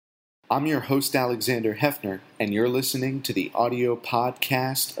I'm your host, Alexander Hefner, and you're listening to the audio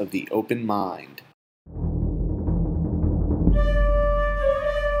podcast of The Open Mind.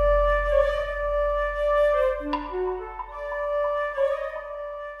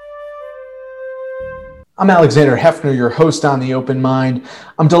 I'm Alexander Hefner, your host on The Open Mind.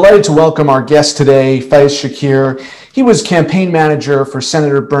 I'm delighted to welcome our guest today, Faiz Shakir. He was campaign manager for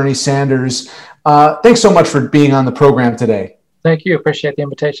Senator Bernie Sanders. Thanks so much for being on the program today. Thank you. Appreciate the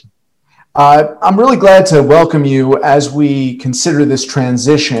invitation. I'm really glad to welcome you as we consider this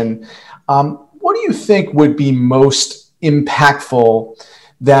transition. What do you think would be most impactful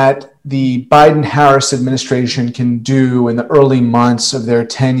that the Biden-Harris administration can do in the early months of their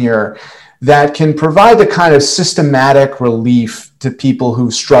tenure that can provide the kind of systematic relief to people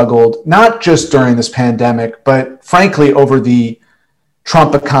who struggled, not just during this pandemic, but frankly over the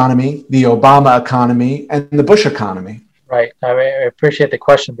Trump economy, the Obama economy, and the Bush economy? Right. I appreciate the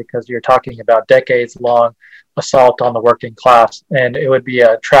question because you're talking about decades-long assault on the working class. And it would be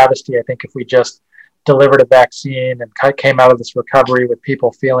a travesty, I think, if we just delivered a vaccine and came out of this recovery with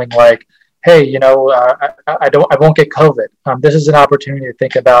people feeling like, hey, I won't get COVID. This is an opportunity to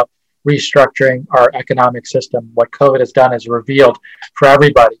think about restructuring our economic system. What COVID has done is revealed for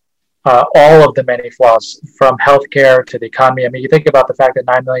everybody all of the many flaws, from healthcare to the economy. I mean, you think about the fact that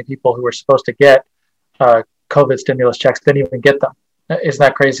 9 million people who were supposed to get COVID stimulus checks didn't even get them. Isn't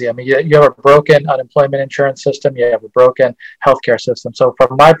that crazy? I mean, you have a broken unemployment insurance system, you have a broken healthcare system. So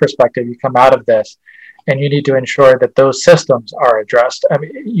from my perspective, you come out of this and you need to ensure that those systems are addressed. I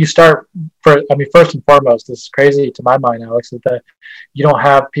mean, first and foremost, this is crazy to my mind, Alex, that you don't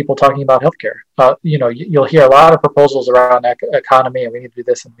have people talking about healthcare. You'll hear a lot of proposals around economy, and we need to do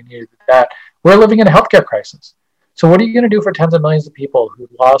this and we need to do that. We're living in a healthcare crisis. So what are you going to do for tens of millions of people who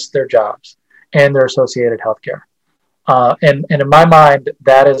lost their jobs and their associated healthcare? And in my mind,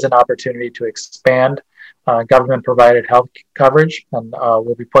 that is an opportunity to expand government-provided health coverage, and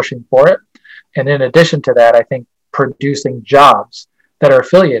we'll be pushing for it. And in addition to that, I think producing jobs that are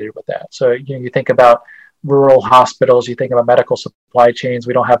affiliated with that. So you think about rural hospitals, you think about medical supply chains.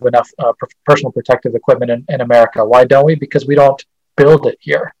 We don't have enough personal protective equipment in America. Why don't we? Because we don't build it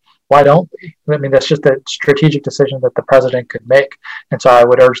here. Why don't we? I mean, that's just a strategic decision that the president could make. And so I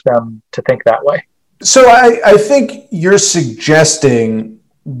would urge them to think that way. So I think you're suggesting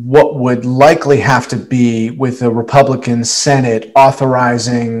what would likely have to be with a Republican Senate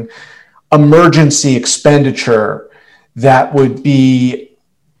authorizing emergency expenditure that would be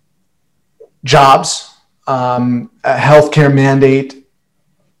jobs, a healthcare mandate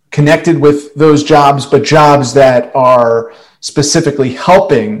connected with those jobs, but jobs that are specifically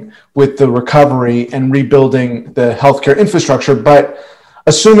helping with the recovery and rebuilding the healthcare infrastructure. But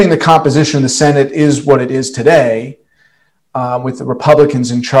assuming the composition of the Senate is what it is today, with the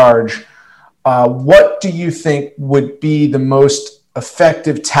Republicans in charge, what do you think would be the most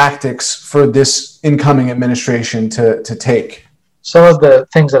effective tactics for this incoming administration to take? Some of the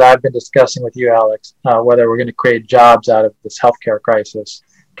things that I've been discussing with you, Alex, whether we're going to create jobs out of this healthcare crisis,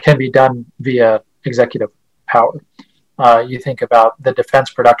 can be done via executive power. You think about the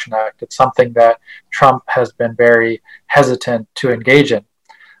Defense Production Act. It's something that Trump has been very hesitant to engage in.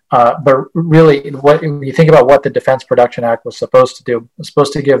 But really, when you think about what the Defense Production Act was supposed to do, it was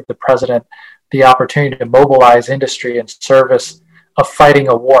supposed to give the president the opportunity to mobilize industry in service of fighting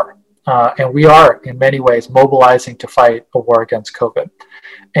a war. And we are, in many ways, mobilizing to fight a war against COVID.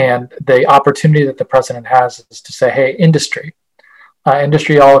 And the opportunity that the president has is to say, hey, industry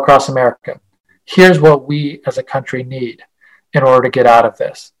all across America, here's what we as a country need in order to get out of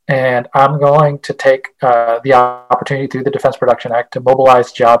this. And I'm going to take the opportunity through the Defense Production Act to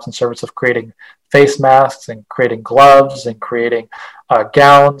mobilize jobs in service of creating face masks and creating gloves and creating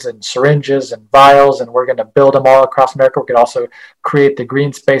gowns and syringes and vials. And we're going to build them all across America. We could also create the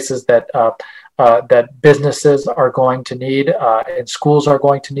green spaces that businesses are going to need and schools are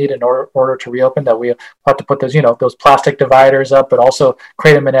going to need in order to reopen, that we have to put those plastic dividers up, but also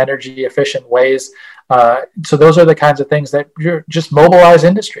create them in energy efficient ways. So those are the kinds of things that you're just mobilize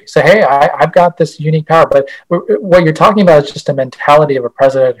industry. Say, hey, I've got this unique power. But what you're talking about is just a mentality of a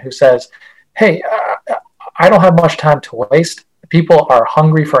president who says, hey, I don't have much time to waste. People are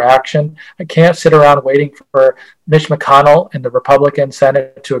hungry for action. I can't sit around waiting for Mitch McConnell and the Republican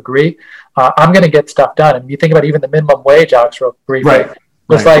Senate to agree. I'm going to get stuff done. And you think about even the minimum wage, Alex, real briefly. Right.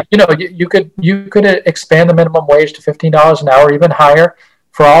 It's like, you could expand the minimum wage to $15 an hour, even higher,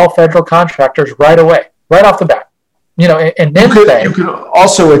 for all federal contractors right away, right off the bat. And then you could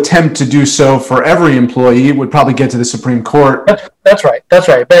also attempt to do so for every employee. It would probably get to the Supreme Court. That's right.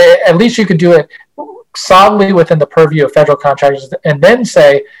 But at least you could do it solidly within the purview of federal contractors, and then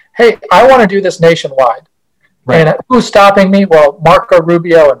say, hey, I want to do this nationwide. Right. And who's stopping me? Well, Marco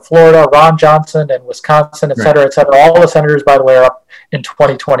Rubio in Florida, Ron Johnson in Wisconsin, et cetera, et cetera. All the senators, by the way, are up in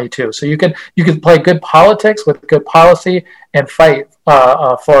 2022. So you can play good politics with good policy and fight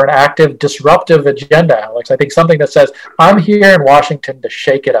for an active, disruptive agenda, Alex. I think something that says, I'm here in Washington to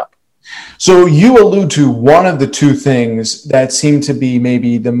shake it up. So you allude to one of the two things that seem to be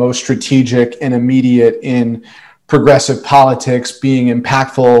maybe the most strategic and immediate in progressive politics being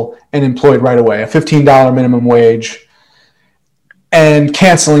impactful and employed right away, a $15 minimum wage and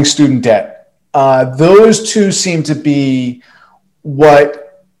canceling student debt. Those two seem to be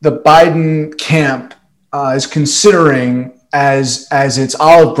what the Biden camp is considering as its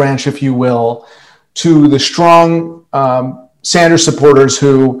olive branch, if you will, to the strong Sanders supporters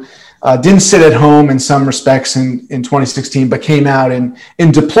who didn't sit at home in some respects in 2016, but came out and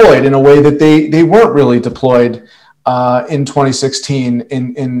deployed in a way that they weren't really deployed in 2016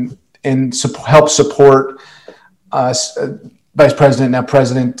 in help support Vice President, now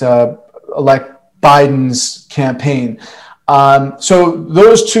President-elect Biden's campaign. So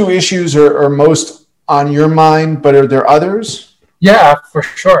those two issues are most on your mind, but are there others? Yeah, for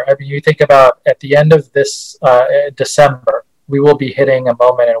sure. I mean, you think about at the end of this December, we will be hitting a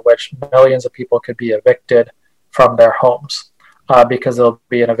moment in which millions of people could be evicted from their homes because there'll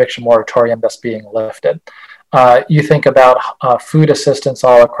be an eviction moratorium that's being lifted. You think about food assistance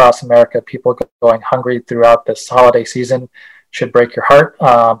all across America, people going hungry throughout this holiday season should break your heart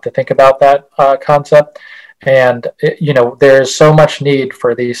to think about that concept. And, there's so much need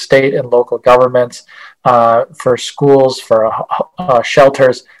for these state and local governments, for schools, for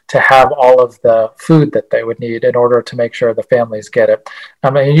shelters to have all of the food that they would need in order to make sure the families get it. I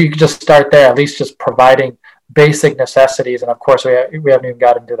mean, you can just start there, at least just providing basic necessities. And of course, we haven't even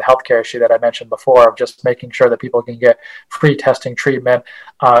got into the healthcare issue that I mentioned before of just making sure that people can get free testing, treatment.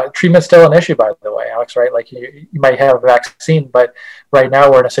 Treatment's still an issue, by the way, Alex, right? Like you might have a vaccine, but right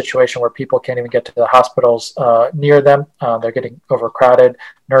now we're in a situation where people can't even get to the hospitals near them. They're getting overcrowded.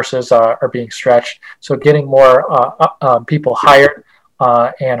 Nurses are being stretched. So getting more people hired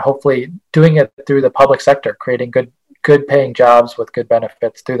and hopefully doing it through the public sector, creating good paying jobs with good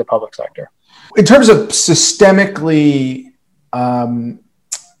benefits through the public sector. In terms of systemically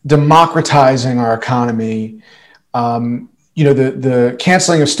democratizing our economy, the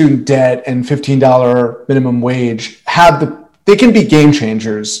canceling of student debt and $15 minimum wage they can be game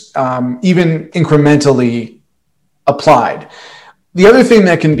changers, even incrementally applied. The other thing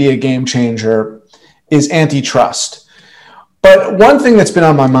that can be a game changer is antitrust. But one thing that's been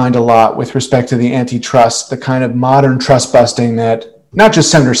on my mind a lot with respect to the antitrust, the kind of modern trust busting that not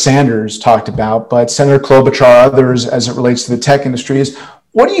just Senator Sanders talked about, but Senator Klobuchar, others as it relates to the tech industry, is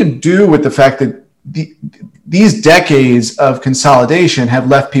what do you do with the fact that these decades of consolidation have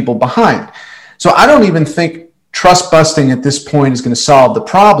left people behind? So I don't even think trust busting at this point is going to solve the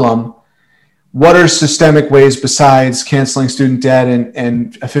problem. What are systemic ways besides canceling student debt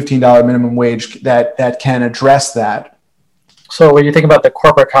and a $15 minimum wage that can address that? So when you think about the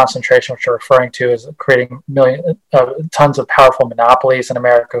corporate concentration, which you're referring to, is creating tons of powerful monopolies in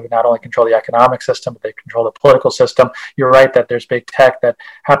America who not only control the economic system, but they control the political system. You're right that there's big tech that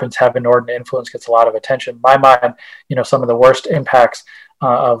happens to have inordinate influence, gets a lot of attention. In my mind, some of the worst impacts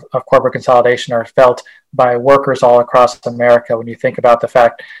of corporate consolidation are felt by workers all across America. When you think about the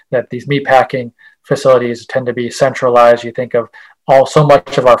fact that these meatpacking facilities tend to be centralized, you think of so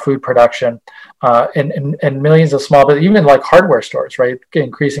much of our food production and millions of small, but even like hardware stores, right,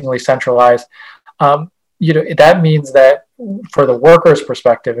 increasingly centralized. That means that for the workers'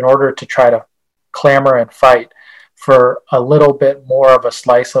 perspective, in order to try to clamor and fight for a little bit more of a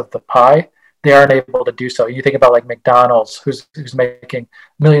slice of the pie, they aren't able to do so. You think about like McDonald's, who's making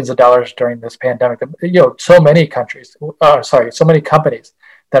millions of dollars during this pandemic. So many companies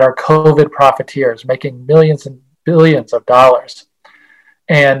that are COVID profiteers making millions and billions of dollars.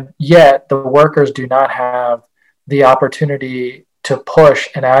 And yet the workers do not have the opportunity to push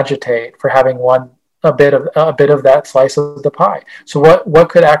and agitate for having a bit of that slice of the pie. So what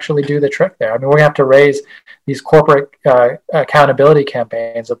could actually do the trick there? I mean, we're gonna have to raise these corporate accountability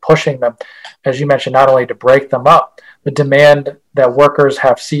campaigns of pushing them, as you mentioned, not only to break them up, but demand that workers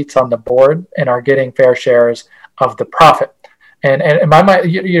have seats on the board and are getting fair shares of the profit. And in my mind,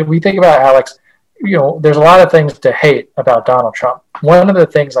 we think about, Alex, there's a lot of things to hate about Donald Trump. One of the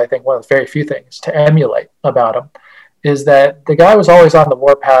things, I think, one of the very few things to emulate about him is that the guy was always on the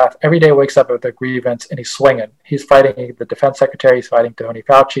warpath. Every day wakes up with a grievance and he's swinging. He's fighting the defense secretary. He's fighting Tony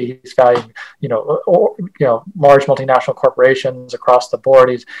Fauci. He's fighting, large multinational corporations across the board.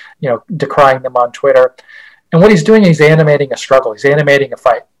 He's, decrying them on Twitter. And what he's doing, he's animating a struggle. He's animating a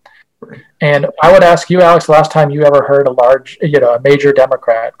fight. And I would ask you, Alex, the last time you ever heard a major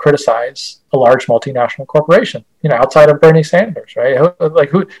Democrat criticize a large multinational corporation, outside of Bernie Sanders, right?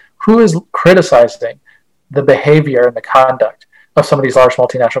 Who is criticizing the behavior and the conduct of some of these large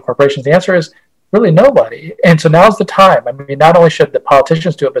multinational corporations? The answer is really nobody. And so now's the time. I mean, not only should the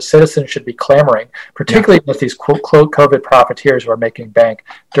politicians do it, but citizens should be clamoring, particularly with these quote COVID profiteers who are making bank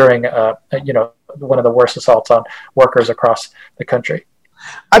during, one of the worst assaults on workers across the country.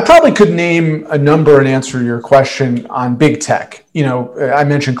 I probably could name a number and answer your question on big tech. I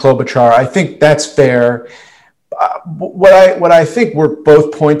mentioned Klobuchar. I think that's fair. What I think we're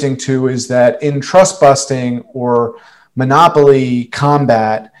both pointing to is that in trust busting or monopoly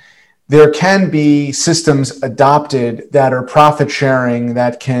combat, there can be systems adopted that are profit sharing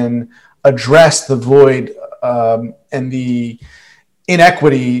that can address the void and the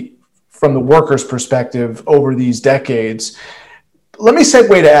inequity from the workers' perspective over these decades. Let me segue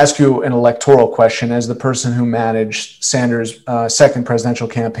to ask you an electoral question as the person who managed Sanders' second presidential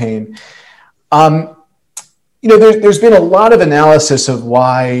campaign. There's been a lot of analysis of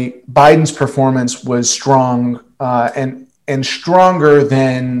why Biden's performance was strong and stronger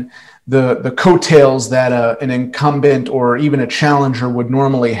than the coattails that an incumbent or even a challenger would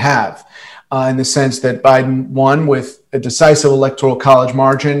normally have, in the sense that Biden won with a decisive electoral college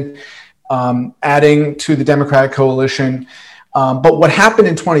margin, adding to the Democratic coalition. But what happened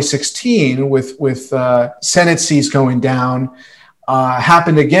in 2016 with Senate seats going down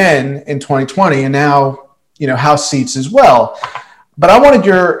happened again in 2020, and now House seats as well. But I wanted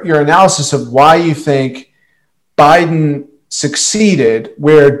your analysis of why you think Biden succeeded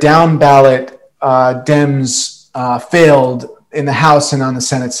where down ballot Dems failed in the House and on the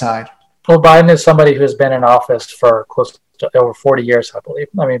Senate side. Well, Biden is somebody who has been in office for close to over 40 years, I believe.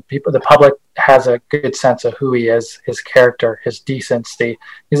 I mean, the public has a good sense of who he is, his character, his decency.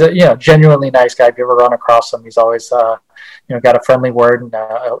 He's a genuinely nice guy. If you ever run across him, he's always got a friendly word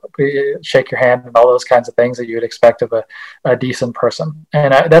and shake your hand and all those kinds of things that you would expect of a decent person.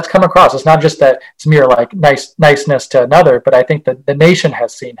 And that's come across. It's not just that it's mere niceness to another, but I think that the nation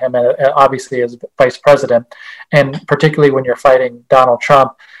has seen him obviously as vice president, and particularly when you're fighting Donald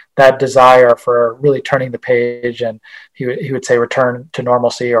Trump, that desire for really turning the page, and he would say return to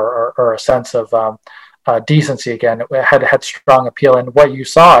normalcy or a sense of decency again, it had strong appeal. And what you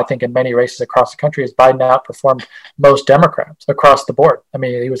saw, I think, in many races across the country is Biden outperformed most Democrats across the board. I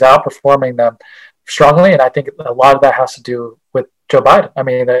mean, he was outperforming them strongly, and I think a lot of that has to do with Joe Biden. I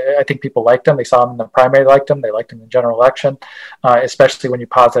mean, I think people liked him. They saw him in the primary, they liked him in the general election, especially when you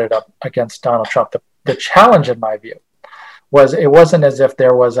posit it up against Donald Trump. The challenge, in my view, was it wasn't as if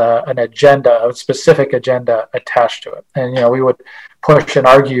there was an agenda, a specific agenda attached to it. And, we would push and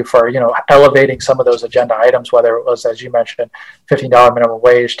argue for, elevating some of those agenda items, whether it was, as you mentioned, $15 minimum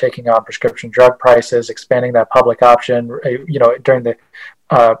wage, taking on prescription drug prices, expanding that public option, during the,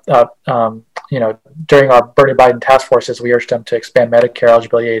 during our Bernie Biden task forces, we urged him to expand Medicare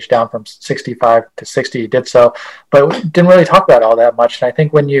eligibility age down from 65 to 60. He did so, but we didn't really talk about all that much. And I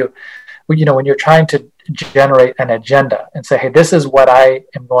think when you're trying to generate an agenda and say, hey, this is what I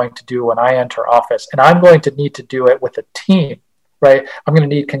am going to do when I enter office, and I'm going to need to do it with a team, right? I'm going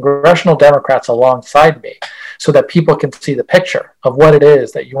to need congressional Democrats alongside me so that people can see the picture of what it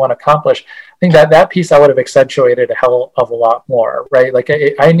is that you want to accomplish. I think that piece I would have accentuated a hell of a lot more, right? Like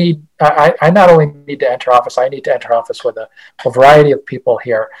I not only need to enter office, I need to enter office with a variety of people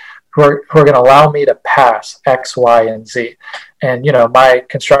here who are going to allow me to pass X, Y, and Z. And, my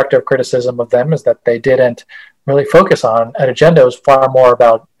constructive criticism of them is that they didn't really focus on an agenda. It was far more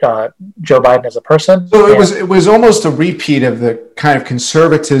about Joe Biden as a person. So it was almost a repeat of the kind of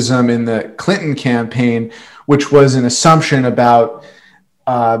conservatism in the Clinton campaign, which was an assumption about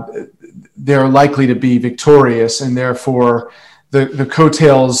they're likely to be victorious, and therefore the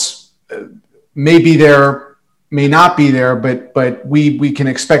coattails may be there, may not be there, but we can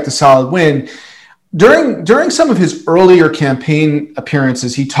expect a solid win. During some of his earlier campaign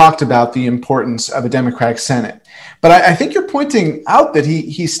appearances, he talked about the importance of a Democratic Senate. But I think you're pointing out that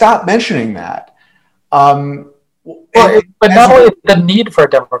he stopped mentioning that. But not only the need for a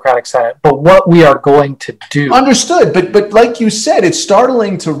Democratic Senate, but what we are going to do. Understood. But like you said, it's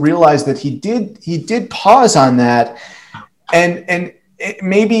startling to realize that he did pause on that, and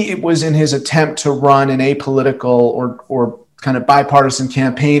maybe it was in his attempt to run an apolitical or kind of bipartisan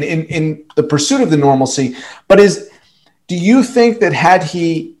campaign in the pursuit of the normalcy. But is do you think that had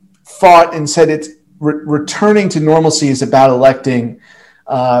he fought and said it's returning to normalcy is about electing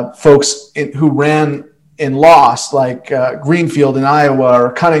folks who ran and lost, like Greenfield in Iowa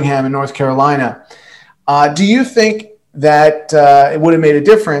or Cunningham in North Carolina, do you think that it would have made a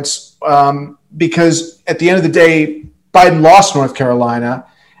difference? Because at the end of the day, Biden lost North Carolina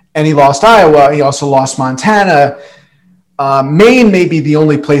and he lost Iowa. He also lost Montana. Maine may be the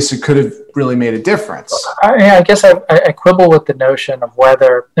only place it could have really made a difference. I guess I quibble with the notion of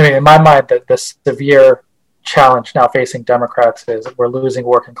whether, in my mind, that the severe challenge now facing Democrats is we're losing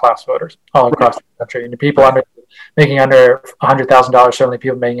working class voters all across the country. And people making under $100,000, certainly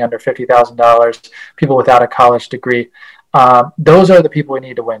people making under $50,000, people without a college degree. Those are the people we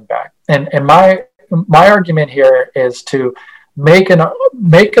need to win back. And my argument here is to make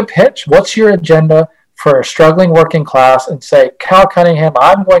a pitch. What's your agenda for a struggling working class, and say, Cal Cunningham,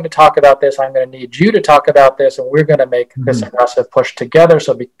 I'm going to talk about this. I'm going to need you to talk about this, and we're going to make this aggressive push together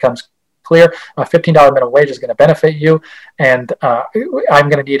so it becomes clear. A $15 minimum wage is going to benefit you, and I'm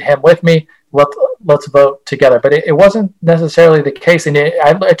going to need him with me. Let's vote together. But it wasn't necessarily the case. And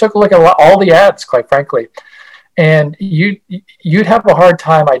I took a look at all the ads, quite frankly, and you'd have a hard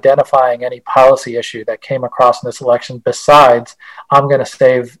time identifying any policy issue that came across in this election besides, I'm going to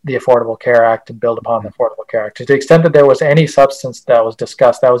save the Affordable Care Act and build upon the Affordable Care Act. To the extent that there was any substance that was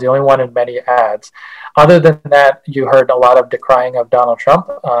discussed, that was the only one in many ads. Other than that, you heard a lot of decrying of Donald Trump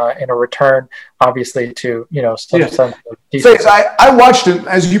in a return, obviously, to some sense of decency. I watched,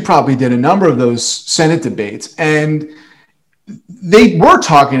 as you probably did, a number of those Senate debates, and they were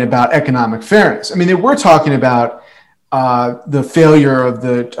talking about economic fairness. I mean, they were talking about the failure of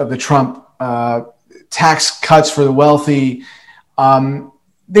the Trump tax cuts for the wealthy.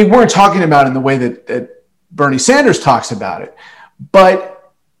 They weren't talking about it in the way that Bernie Sanders talks about it. But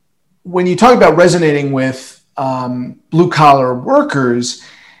when you talk about resonating with blue-collar workers,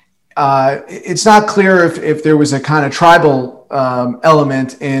 it's not clear if there was a kind of tribal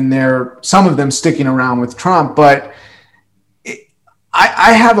element in there, some of them sticking around with Trump. But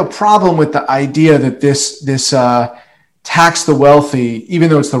I have a problem with the idea that this tax the wealthy, even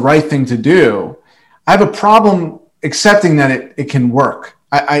though it's the right thing to do. I have a problem accepting that it can work.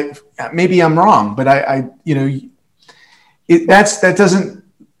 I maybe I'm wrong, but that doesn't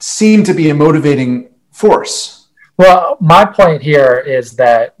seem to be a motivating force. Well, my point here is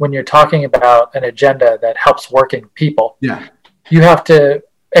that when you're talking about an agenda that helps working people, you have to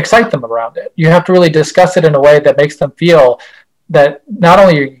excite them around it. You have to really discuss it in a way that makes them feel that not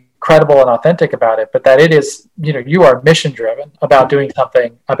only are you credible and authentic about it, but that it is, you are mission driven about doing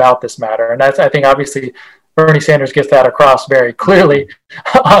something about this matter. And that's, I think, obviously Bernie Sanders gets that across very clearly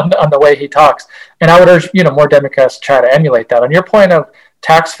on the way he talks. And I would urge, more Democrats to try to emulate that. On your point of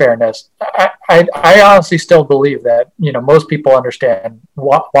tax fairness, I honestly still believe that, most people understand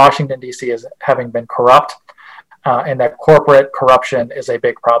Washington, D.C. as having been corrupt, and that corporate corruption is a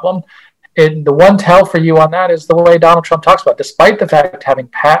big problem. And the one tell for you on that is the way Donald Trump talks about, despite the fact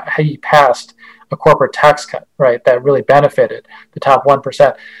he passed a corporate tax cut, right, that really benefited the top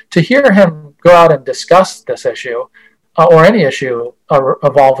 1%. To hear him go out and discuss this issue, or any issue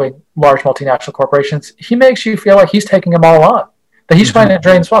involving large multinational corporations, he makes you feel like he's taking them all on, that he's trying to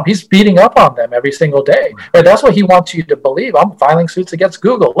drain swamp. He's beating up on them every single day. Right? That's what he wants you to believe. I'm filing suits against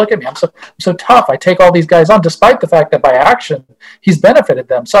Google. Look at me. I'm so tough. I take all these guys on, despite the fact that by action, he's benefited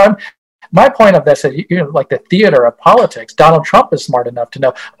them. So my point of this is, like the theater of politics, Donald Trump is smart enough to know.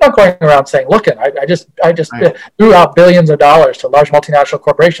 I'm not going around saying, look, I just threw out billions of dollars to large multinational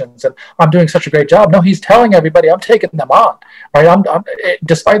corporations and I'm doing such a great job. No, he's telling everybody I'm taking them on, right?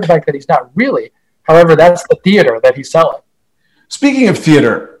 Despite the fact that he's not really. However, that's the theater that he's selling. Speaking of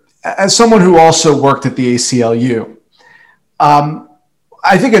theater, as someone who also worked at the ACLU,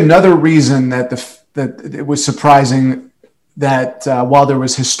 I think another reason that it was surprising that while there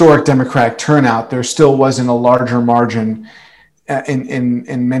was historic Democratic turnout, there still wasn't a larger margin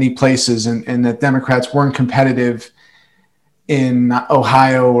in many places, and that Democrats weren't competitive in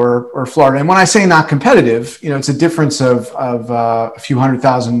Ohio or Florida. And when I say not competitive, it's a difference of a few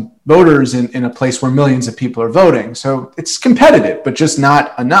 100,000 voters in a place where millions of people are voting. So it's competitive, but just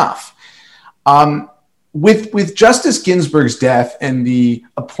not enough. With Justice Ginsburg's death and the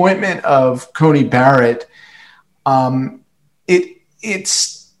appointment of Coney Barrett,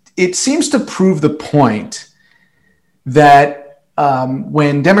 it seems to prove the point that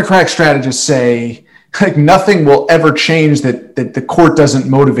when Democratic strategists say, like, nothing will ever change, that the court doesn't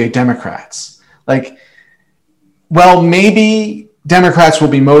motivate Democrats. Like, well, maybe Democrats will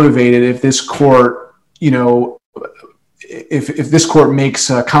be motivated if this court, if this court makes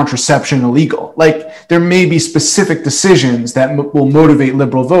contraception illegal. Like, there may be specific decisions that will motivate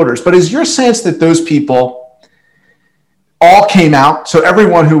liberal voters. But is your sense that those people all came out? So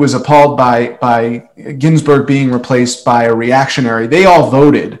everyone who was appalled by Ginsburg being replaced by a reactionary, they all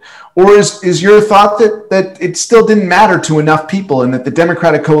voted? Or is your thought that it still didn't matter to enough people and that the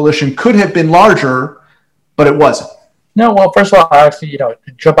Democratic coalition could have been larger, but it wasn't? No, well, first of all, actually,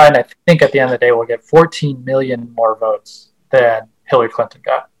 Joe Biden, I think at the end of the day, will get 14 million more votes than Hillary Clinton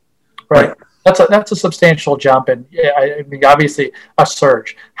got. Right? That's a substantial jump, and I mean, obviously a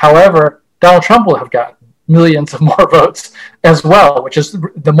surge. However, Donald Trump will have gotten millions of more votes as well, which is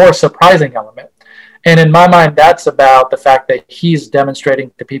the more surprising element. And in my mind, that's about the fact that he's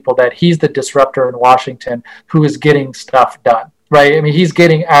demonstrating to people that he's the disruptor in Washington who is getting stuff done, right? I mean, he's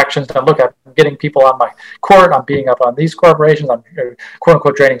getting actions done. Look, I'm getting people on my court. I'm beating up on these corporations. I'm quote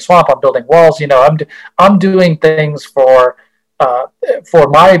unquote draining swamp. I'm building walls. I'm doing things for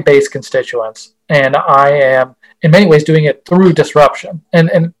my base constituents, and I am in many ways doing it through disruption.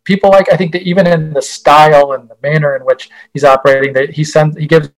 And people I think that even in the style and the manner in which he's operating, that he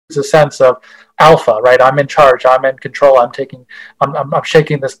gives a sense of alpha, right? I'm in charge. I'm in control. I'm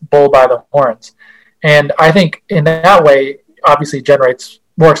shaking this bull by the horns. And I think in that way, obviously generates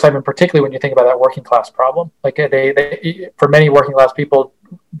more excitement, particularly when you think about that working class problem. Like for many working class people,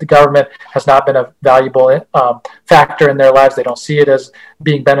 the government has not been a valuable factor in their lives. They don't see it as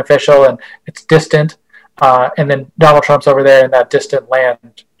being beneficial, and it's distant. And then Donald Trump's over there in that distant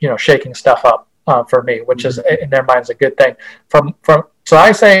land, shaking stuff up for me, which is in their minds a good thing. So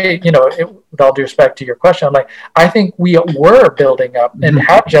I say, with all due respect to your question, I'm like, I think we were building up and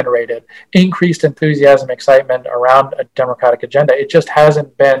have generated increased enthusiasm, excitement around a Democratic agenda. It just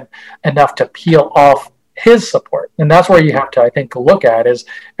hasn't been enough to peel off his support. And that's where you have to, I think, look at is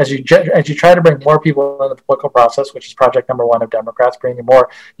as you try to bring more people into the political process, which is project number one of Democrats, bringing more,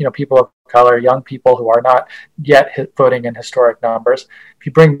 people of color, young people who are not yet voting in historic numbers. If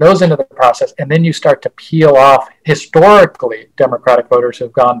you bring those into the process and then you start to peel off historically Democratic voters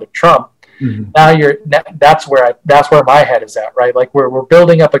who've gone to Trump, now that's where my head is at, right? Like we're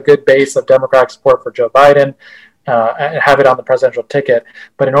building up a good base of Democratic support for Joe Biden, and have it on the presidential ticket.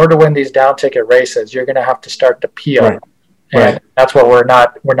 But in order to win these down ticket races, you're going to have to start to peel. Right. And that's what we're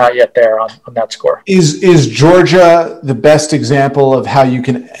not yet there on that score. Is Georgia the best example of how you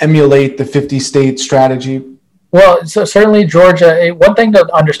can emulate the 50-state strategy? Well, so certainly Georgia. One thing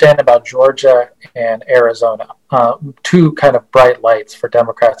to understand about Georgia and Arizona, two kind of bright lights for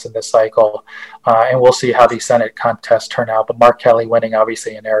Democrats in this cycle, and we'll see how these Senate contests turn out. But Mark Kelly winning,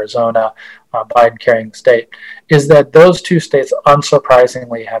 obviously, in Arizona, Biden carrying the state, is that those two states,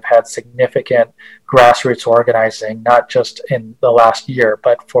 unsurprisingly, have had significant grassroots organizing, not just in the last year,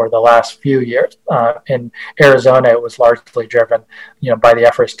 but for the last few years. In Arizona, it was largely driven, by the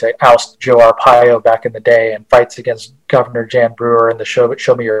efforts to oust Joe Arpaio back in the day and fights against Governor Jan Brewer and the Show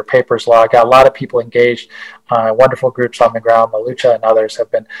Me Your Papers law. Got a lot of people engaged, wonderful groups on the ground. Malucha and others have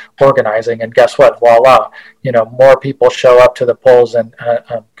been organizing, and guess what? Voila! More people show up to the polls, and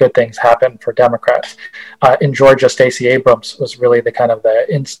good things happen for Democrats. In Georgia, Stacey Abrams was really the kind of the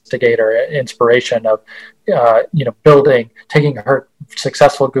inspiration of, taking her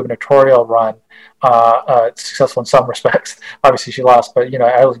successful gubernatorial run, successful in some respects. Obviously, she lost, but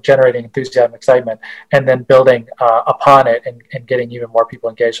generating enthusiasm, excitement, and then building upon it and getting even more people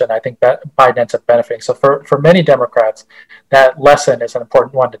engaged. And I think that Biden ends up benefiting. So for many Democrats, that lesson is an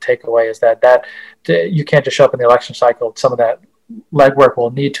important one to take away: is that you can't just show up in the election cycle. Some of that legwork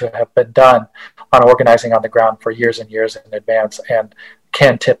will need to have been done on organizing on the ground for years and years in advance, and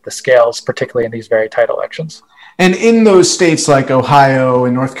can tip the scales, particularly in these very tight elections. And in those states like Ohio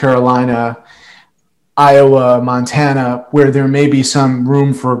and North Carolina, Iowa, Montana, where there may be some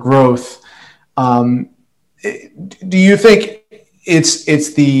room for growth, do you think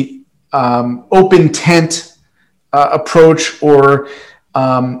it's the open tent approach, or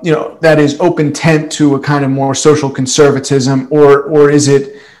that is open tent to a kind of more social conservatism, or is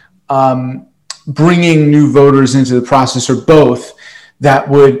it bringing new voters into the process, or both, that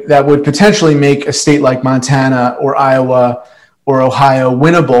would potentially make a state like Montana or Iowa or Ohio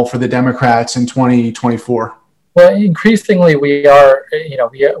winnable for the Democrats in 2024? Well, increasingly we're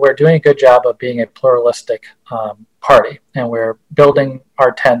doing a good job of being a pluralistic party, and we're building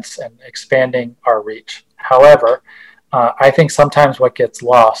our tents and expanding our reach. However, I think sometimes what gets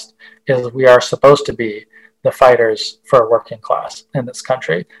lost is we are supposed to be the fighters for a working class in this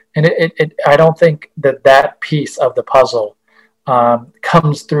country. And I don't think that piece of the puzzle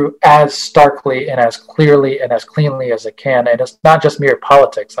comes through as starkly and as clearly and as cleanly as it can. And it's not just mere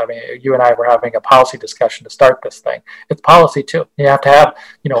politics. I mean, you and I were having a policy discussion to start this thing. It's policy too. You have to have,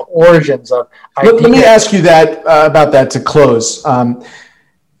 origins of ideas. Let me ask you that about that to close.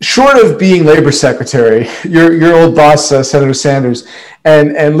 Short of being labor secretary, your old boss, Senator Sanders,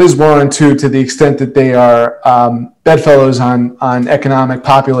 and Liz Warren too, to the extent that they are bedfellows on economic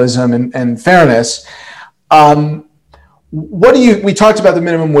populism and fairness. We talked about the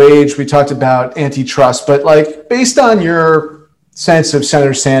minimum wage, we talked about antitrust, but based on your sense of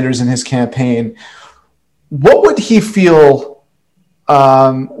Senator Sanders and his campaign, what would he feel,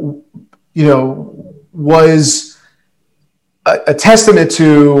 was a testament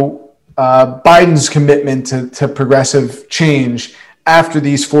to Biden's commitment to progressive change after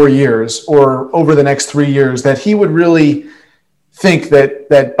these 4 years or over the next 3 years, that he would really think that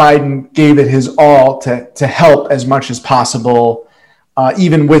Biden gave it his all to help as much as possible,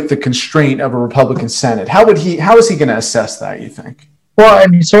 even with the constraint of a Republican Senate? How is he going to assess that, you think? Well, I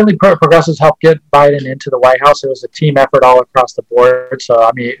mean, certainly progressives helped get Biden into the White House. It was a team effort all across the board. So,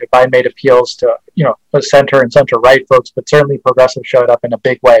 I mean, Biden made appeals to, the center and center-right folks, but certainly progressives showed up in a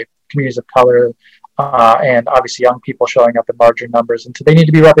big way, communities of color, and obviously young people showing up in larger numbers. And so they need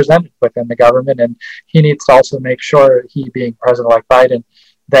to be represented within the government. And he needs to also make sure, he being president-elect Biden,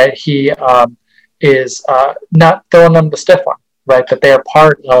 that he is not throwing them the stiff arm, right? That they are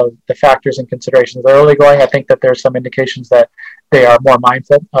part of the factors and considerations early going. I think that there's some indications that they are more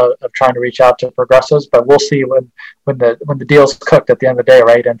mindful of trying to reach out to progressives, but we'll see when the deal's cooked at the end of the day,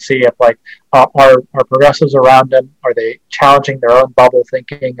 right? And see if are progressives around them, are they challenging their own bubble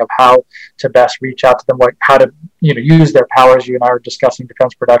thinking of how to best reach out to them, how to use their powers. You and I were discussing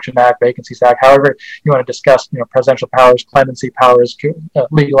Defense Production Act, Vacancies Act, however you want to discuss presidential powers, clemency powers,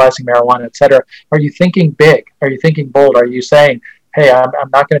 legalizing marijuana, etc. Are you thinking big? Are you thinking bold? Are you saying, hey, I'm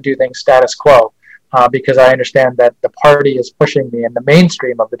not going to do things status quo? Because I understand that the party is pushing me and the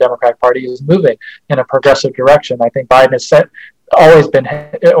mainstream of the Democratic Party is moving in a progressive direction. I think Biden has always been,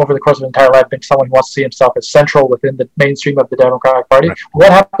 over the course of his entire life, been someone who wants to see himself as central within the mainstream of the Democratic Party. Right.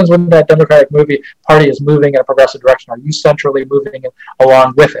 What happens when that Democratic Party is moving in a progressive direction? Are you centrally moving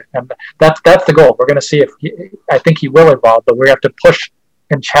along with it? And that's the goal. We're going to see I think he will evolve, but we have to push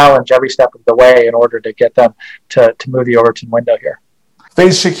and challenge every step of the way in order to get them to move the Overton window here.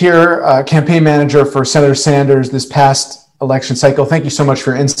 Faiz Shakir, campaign manager for Senator Sanders this past election cycle. Thank you so much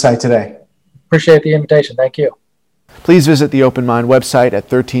for your insight today. Appreciate the invitation. Thank you. Please visit the Open Mind website at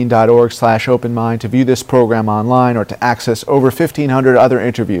 13.org/openmind to view this program online or to access over 1,500 other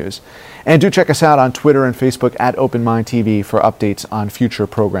interviews. And do check us out on Twitter and Facebook at Open Mind TV for updates on future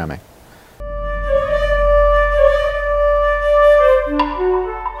programming.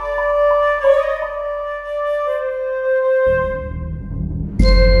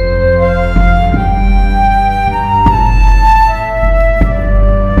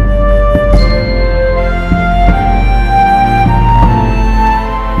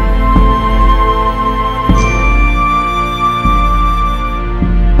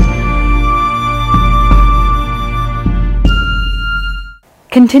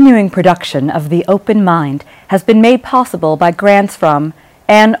 Continuing production of The Open Mind has been made possible by grants from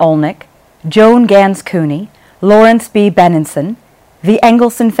Ann Olnick, Joan Gans Cooney, Lawrence B. Benenson, the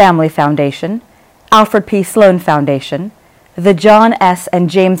Engelson Family Foundation, Alfred P. Sloan Foundation, the John S. and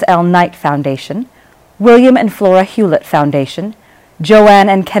James L. Knight Foundation, William and Flora Hewlett Foundation, Joanne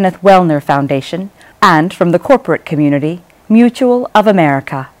and Kenneth Wellner Foundation, and from the corporate community, Mutual of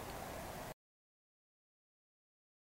America.